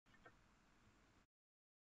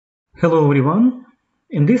Hello everyone.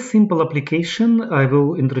 In this simple application, I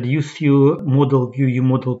will introduce you model view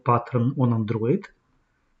model pattern on Android.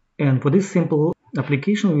 And for this simple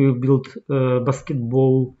application, we will build a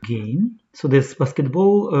basketball game. So this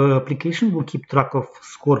basketball application will keep track of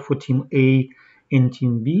score for team A and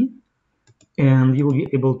team B. And you will be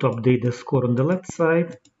able to update the score on the left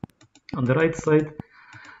side, on the right side.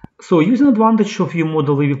 So using advantage of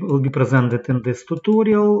ViewModel will be presented in this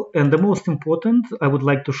tutorial. And the most important, I would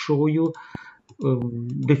like to show you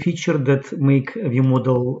the feature that make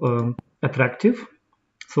ViewModel attractive.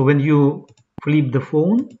 So when you flip the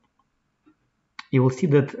phone, you will see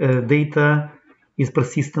that data is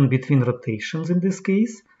persistent between rotations in this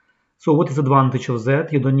case. So what is the advantage of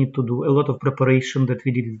that? You don't need to do a lot of preparation that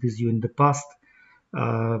we did with you in the past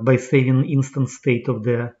by saving instant state of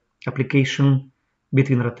the application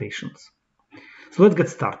between rotations. So let's get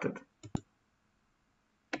started.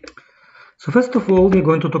 So first of all, we're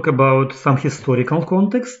going to talk about some historical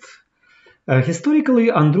context. Historically,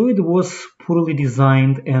 Android was poorly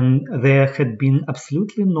designed and there had been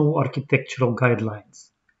absolutely no architectural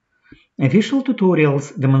guidelines. Official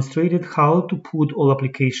tutorials demonstrated how to put all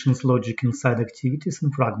applications logic inside activities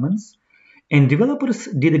and fragments, and developers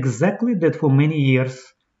did exactly that for many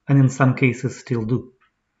years and in some cases still do.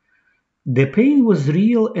 The pain was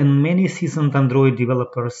real and many seasoned Android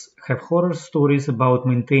developers have horror stories about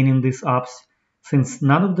maintaining these apps since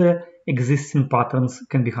none of the existing patterns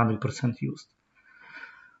can be 100% used.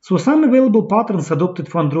 So some available patterns adopted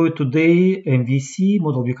for Android today: MVC,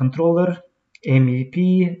 Model View Controller,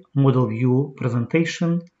 MVP, Model View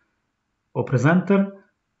Presentation or Presenter,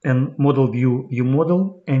 and Model View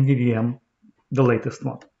ViewModel, MVVM, the latest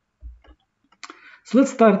one. So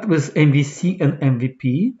let's start with MVC and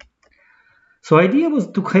MVP. So idea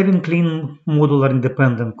was to having clean modular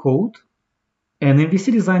independent code, and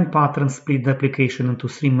MVC design pattern split the application into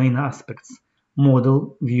three main aspects: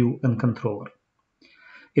 model, view, and controller.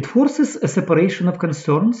 It forces a separation of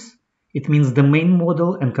concerns. It means the main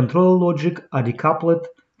model and controller logic are decoupled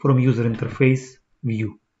from user interface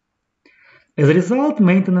view. As a result,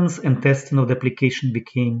 maintenance and testing of the application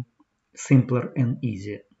became simpler and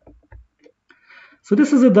easier. So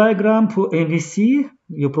this is a diagram for MVC.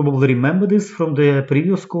 You probably remember this from the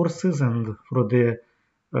previous courses and from the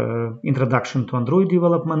introduction to Android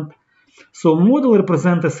development. So model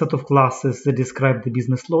represents a set of classes that describe the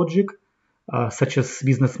business logic, such as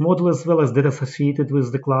business model as well as data associated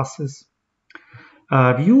with the classes.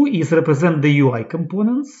 View is represent the UI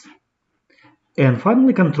components. And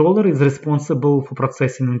finally, controller is responsible for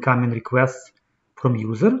processing incoming requests from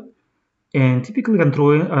user. And typically,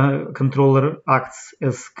 controller acts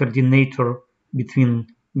as coordinator between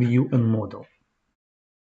view and model.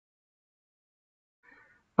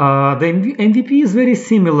 The MVP is very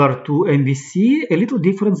similar to MVC. A little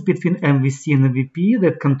difference between MVC and MVP,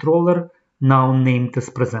 that controller now named as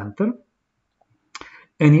presenter.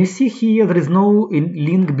 And you see here there is no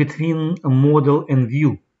link between a model and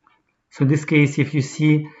view. So in this case, if you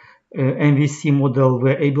see MVC model,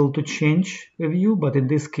 we're able to change a view, but in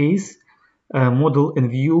this case, model and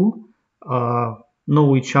view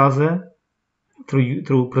know each other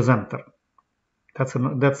through presenter.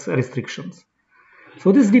 That's restrictions.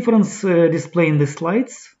 So this difference display in the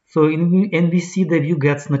slides. So in MVC, the view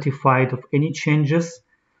gets notified of any changes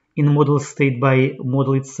in model state by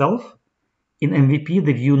model itself. In MVP,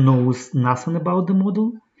 the view knows nothing about the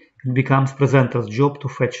model. It becomes presenter's job to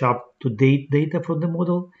fetch up to date data from the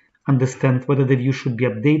model, understand whether the view should be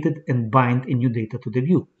updated, and bind a new data to the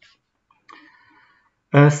view.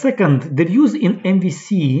 Second, the views in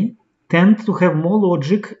MVC tend to have more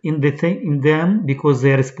logic in them because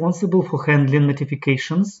they are responsible for handling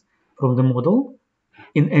notifications from the model.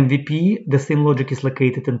 In MVP, the same logic is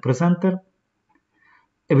located in presenter,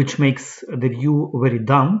 which makes the view very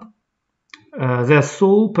dumb. Their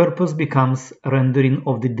sole purpose becomes rendering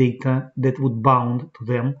of the data that would bound to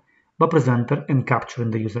them by presenter and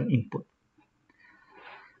capturing the user input.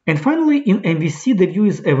 And finally, in MVC, the view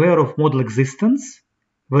is aware of model existence,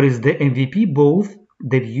 whereas the MVP, both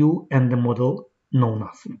the view and the model know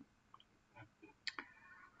nothing.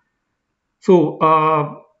 So,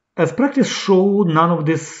 as practice showed, none of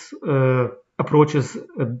these approaches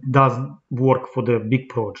does work for the big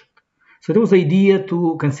project. So there was the idea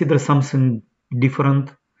to consider something different,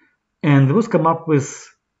 and it was come up with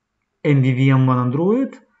MVVM on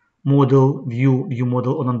Android, model, view,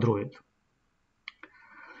 ViewModel on Android.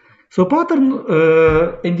 So pattern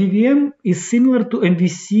MVVM is similar to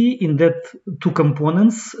MVC in that two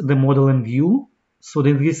components, the model and view. So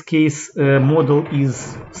in this case, model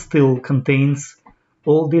still contains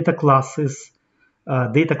all data classes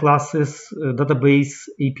data classes, database,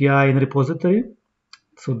 API, and repository.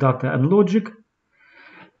 So data and logic.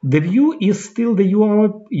 The view is still the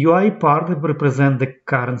UI part that represents the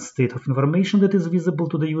current state of information that is visible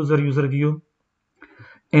to the user view.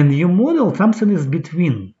 And view model something is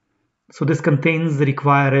between. So this contains the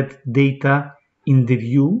required data in the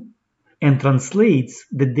view and translates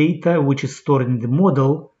the data which is stored in the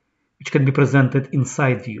model, which can be presented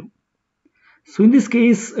inside view. So in this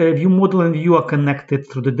case, view model and view are connected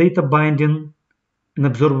through the data binding and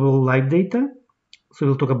observable live data. So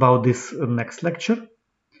we'll talk about this next lecture.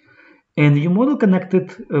 And view model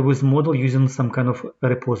connected with model using some kind of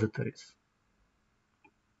repositories.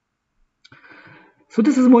 So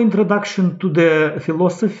this is more introduction to the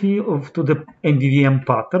philosophy to the MVVM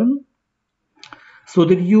pattern. So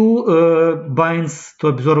the view binds to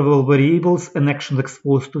observable variables and actions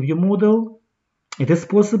exposed to view model. It is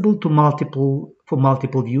possible for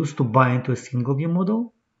multiple views to bind to a single view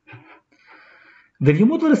model. The view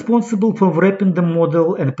model is responsible for wrapping the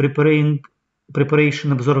model and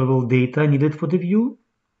preparation observable data needed for the view.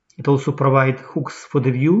 It also provides hooks for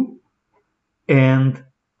the view and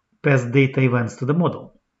pass data events to the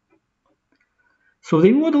model. So the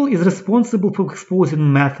view model is responsible for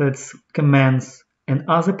exposing methods, commands, and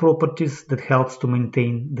other properties that helps to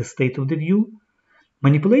maintain the state of the view,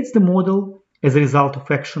 manipulates the model as a result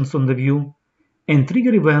of actions on the view, and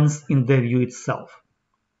trigger events in the view itself.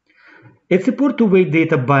 It supports two-way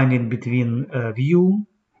data binding between view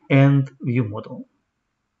and view model.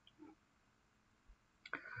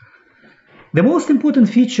 The most important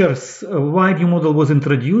features why view model was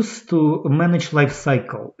introduced to manage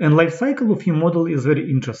lifecycle, and lifecycle of view model is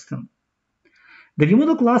very interesting. The view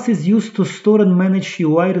model class is used to store and manage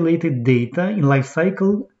UI-related data in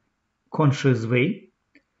lifecycle conscious way.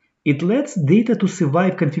 It lets data to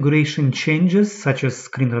survive configuration changes such as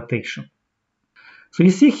screen rotation. So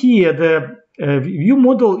you see here the view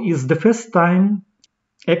model is the first time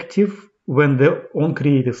active when the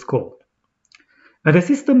onCreate is called. And the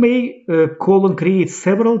system may call onCreate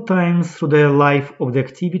several times through the life of the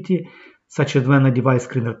activity, such as when a device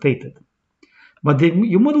screen rotated. But the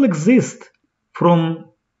view model exists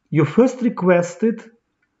from you first requested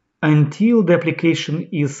until the application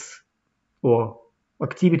is or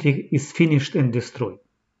activity is finished and destroyed.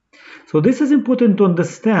 So this is important to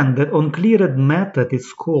understand that onCleared method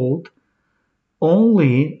is called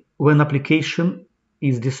only when application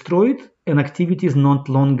is destroyed and activity is no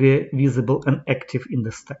longer visible and active in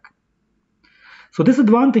the stack. So this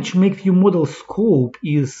advantage makes view model scope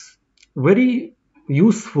is very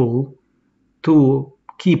useful to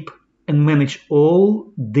keep and manage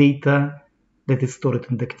all data that is stored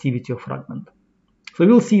in the activity or fragment. So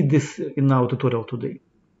we'll see this in our tutorial today.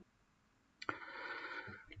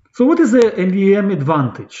 So what is the MVVM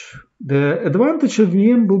advantage? The advantage of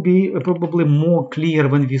VM will be probably more clear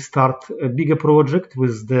when we start a bigger project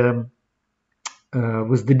with the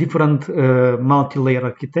different multi-layer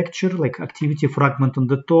architecture, like activity fragment on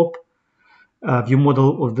the top, view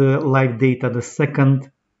model of the live data the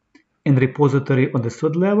second, and repository on the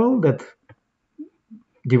third level that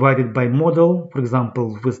divided by model, for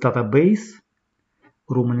example, with database,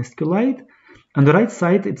 room and SQLite. On the right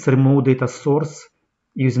side, it's a remote data source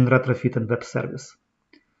using retrofit and web service.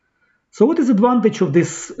 So what is the advantage of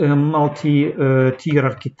this multi-tier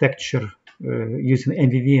architecture using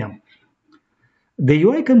MVVM? The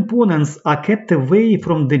UI components are kept away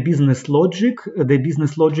from the business logic. The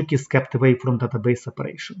business logic is kept away from database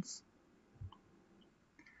operations.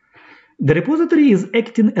 The repository is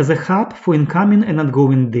acting as a hub for incoming and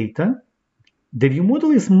outgoing data. The view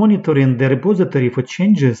model is monitoring the repository for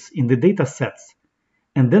changes in the data sets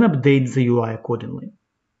and then updates the UI accordingly.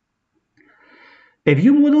 A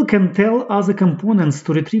view model can tell other components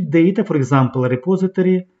to retrieve data, for example, a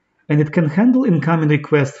repository, and it can handle incoming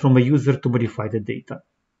requests from a user to modify the data.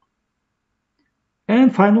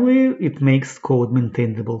 And finally, it makes code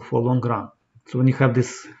maintainable for long run. So when you have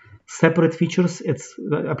these separate features,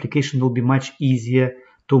 the application will be much easier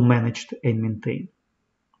to manage and maintain.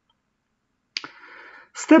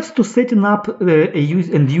 Steps to setting up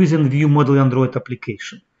and using view model Android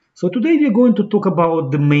application. So today we are going to talk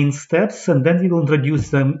about the main steps, and then we will introduce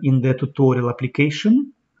them in the tutorial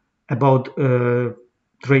application about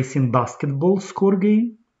tracing basketball score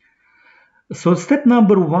game. So step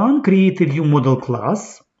number 1, create a view model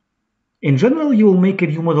class. In general, you will make a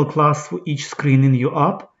view model class for each screen in your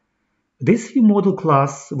app. This view model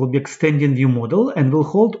class will be extending view model and will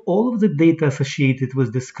hold all of the data associated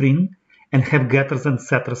with the screen and have getters and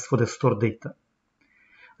setters for the stored data.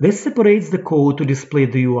 This separates the code to display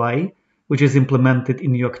the UI, which is implemented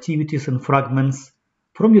in your activities and fragments,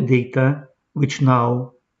 from your data, which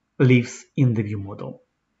now lives in the view model.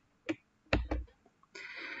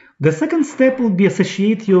 The second step will be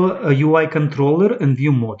associate your UI controller and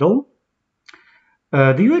view model.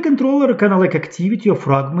 The UI controller, kind of like activity or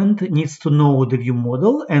fragment, needs to know the view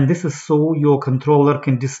model, and this is so your controller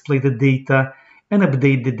can display the data and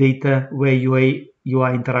update the data where UI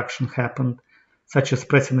interaction happened, such as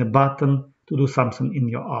pressing a button to do something in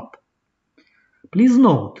your app. Please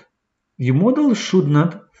note, view model should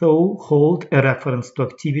not, though, hold a reference to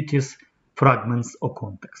activities, fragments, or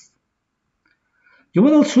context. View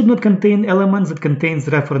model should not contain elements that contains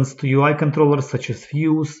reference to UI controllers such as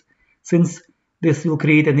views, since this will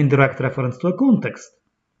create an indirect reference to a context.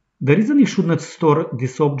 The reason you should not store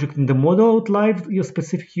this object in the model outlived your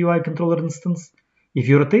specific UI controller instance. If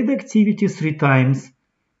you rotate the activity 3 times,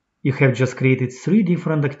 you have just created 3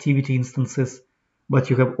 different activity instances, but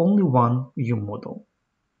you have only one view model.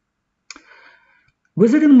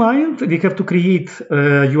 With that in mind, we have to create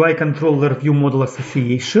a UI controller view model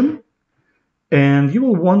association, and you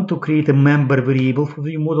will want to create a member variable for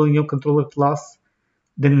the view model in your controller class.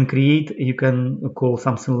 Then in create, you can call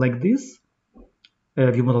something like this,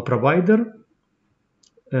 ViewModelsProvider,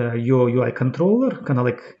 your UI controller, kind of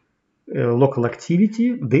like local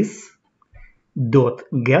activity, this, dot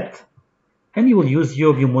get, and you will use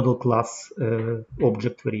your ViewModel class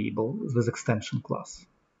object variable with extension class.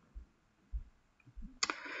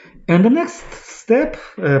 And the next step,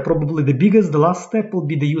 probably the biggest, the last step, will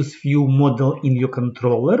be the use ViewModel in your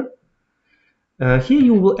controller. Here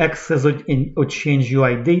you will access or change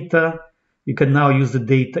UI data. You can now use the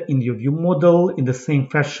data in your view model in the same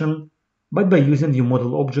fashion, but by using the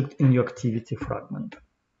model object in your activity fragment.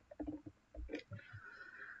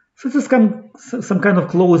 So this is some kind of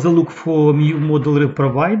closer look for view model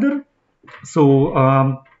provider. So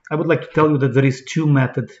I would like to tell you that there is 2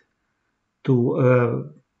 methods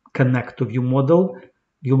to connect to view model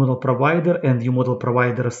provider and view model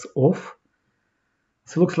providers off.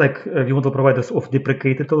 So it looks like view model providers off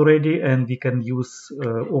deprecated already, and we can use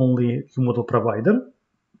only view model provider.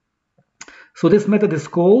 So this method is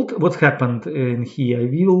called, what happened in here,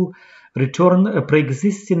 we will return a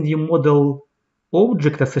pre-existing view model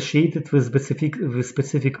object associated with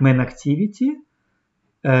specific main activity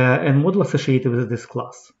and model associated with this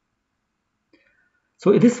class.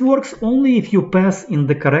 So this works only if you pass in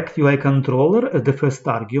the correct UI controller as the first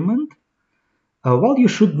argument. While you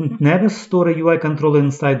should never store a UI controller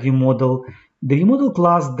inside ViewModel, the ViewModel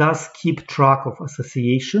class does keep track of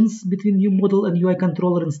associations between ViewModel and UI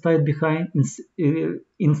controller instance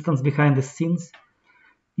behind the scenes.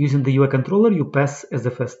 Using the UI controller, you pass as the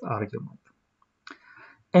first argument.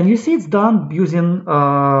 And you see it's done using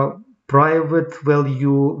private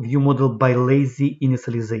value ViewModel by lazy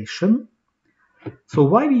initialization. So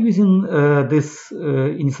why are we using this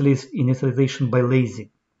initialization by lazy?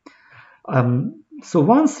 So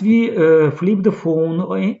once we flip the phone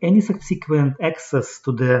or any subsequent access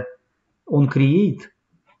to the onCreate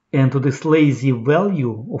and to this lazy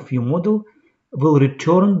value of ViewModel will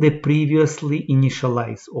return the previously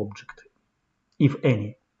initialized object, if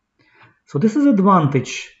any. So this is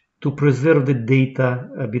advantage to preserve the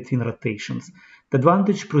data between rotations. The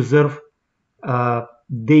advantage preserve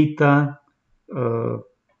data of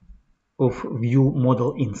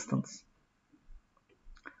ViewModel instance.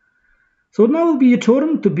 So now will be your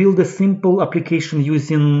turn to build a simple application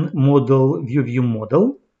using model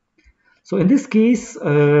ViewModel. So in this case,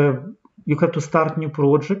 you have to start new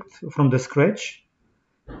project from the scratch.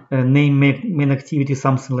 Name main activity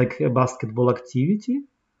something like BasketBallActivity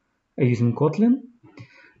using Kotlin.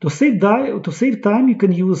 To save time, you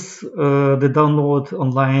can use the download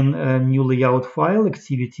online new layout file,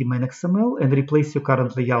 activity main.xml, and replace your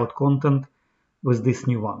current layout content with this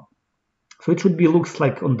new one. So it should be looks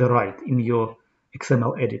like on the right in your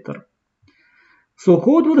XML editor. So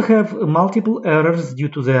code will have multiple errors due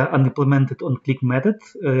to the unimplemented onClick method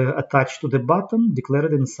attached to the button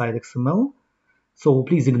declared inside XML. So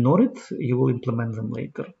please ignore it. You will implement them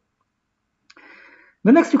later.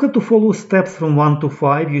 The next, you have to follow steps from 1 to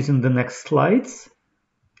 5 using the next slides.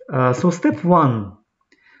 So step 1.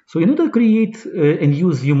 So in order to create and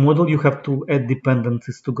use ViewModel, you have to add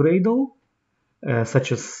dependencies to Gradle,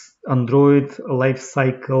 such as Android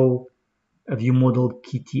lifecycle ViewModel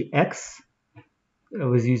KTX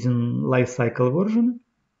with using lifecycle version.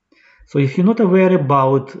 So if you're not aware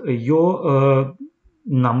about your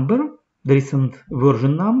number, the recent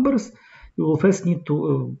version numbers, you will first need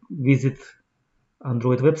to visit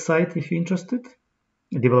Android website if you're interested.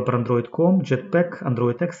 Developer.android.com, Jetpack,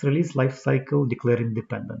 Android X release lifecycle declaring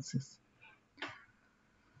dependencies.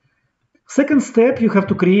 Second step, you have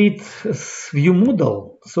to create a view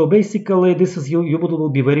model. So basically, this is view model will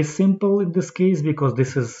be very simple in this case because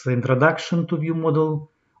this is the introduction to view model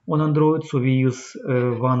on Android. So we use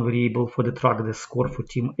one variable for the track the score for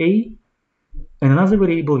team A, and another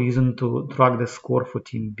variable using to track the score for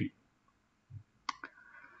team B.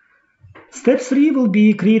 Step 3 will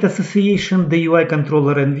be create association the UI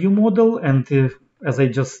controller and view model, and as I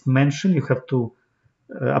just mentioned, you have to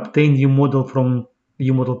obtain view model from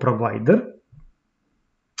view model provider.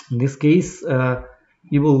 In this case,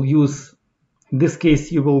 you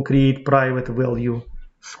will create private value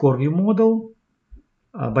score view model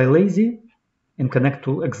by lazy and connect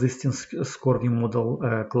to existing score view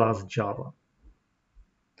model class Java.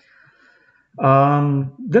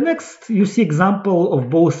 The next, you see example of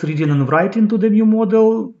both reading and writing to the view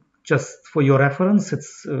model. Just for your reference,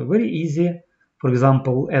 it's very easy. For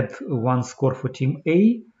example, add one score for team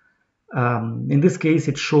A. In this case,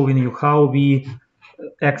 it's showing you how we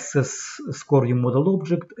access score view model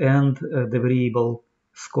object and the variable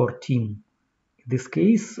score team. In this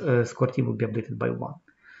case, score team will be updated by 1.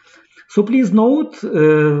 So please note,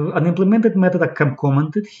 unimplemented method are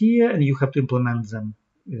commented here, and you have to implement them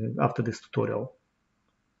after this tutorial.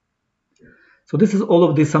 So this is all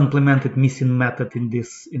of this implemented missing method in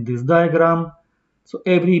this diagram. So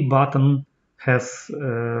every button has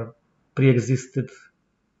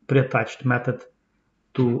pre-attached method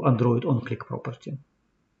to Android onClick property.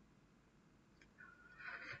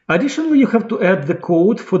 Additionally, you have to add the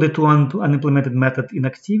code for the two unimplemented method in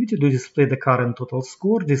activity to display the current total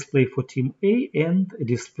score, display for team A and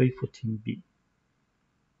display for team B.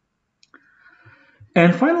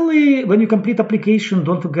 And finally, when you complete application,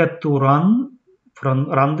 don't forget to run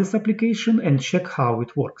this application and check how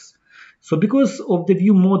it works. So because of the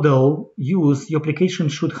view model use, your application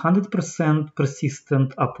should 100%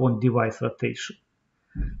 persistent upon device rotation.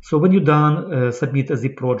 So when you're done, submit as a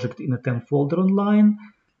project in a temp folder online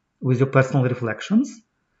with your personal reflections.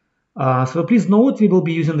 So please note, we will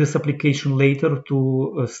be using this application later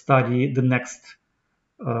to study the next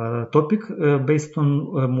topic based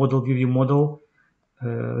on model view model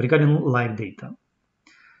regarding live data.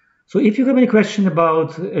 So if you have any question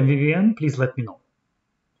about MVVM, please let me know.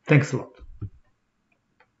 Thanks a lot.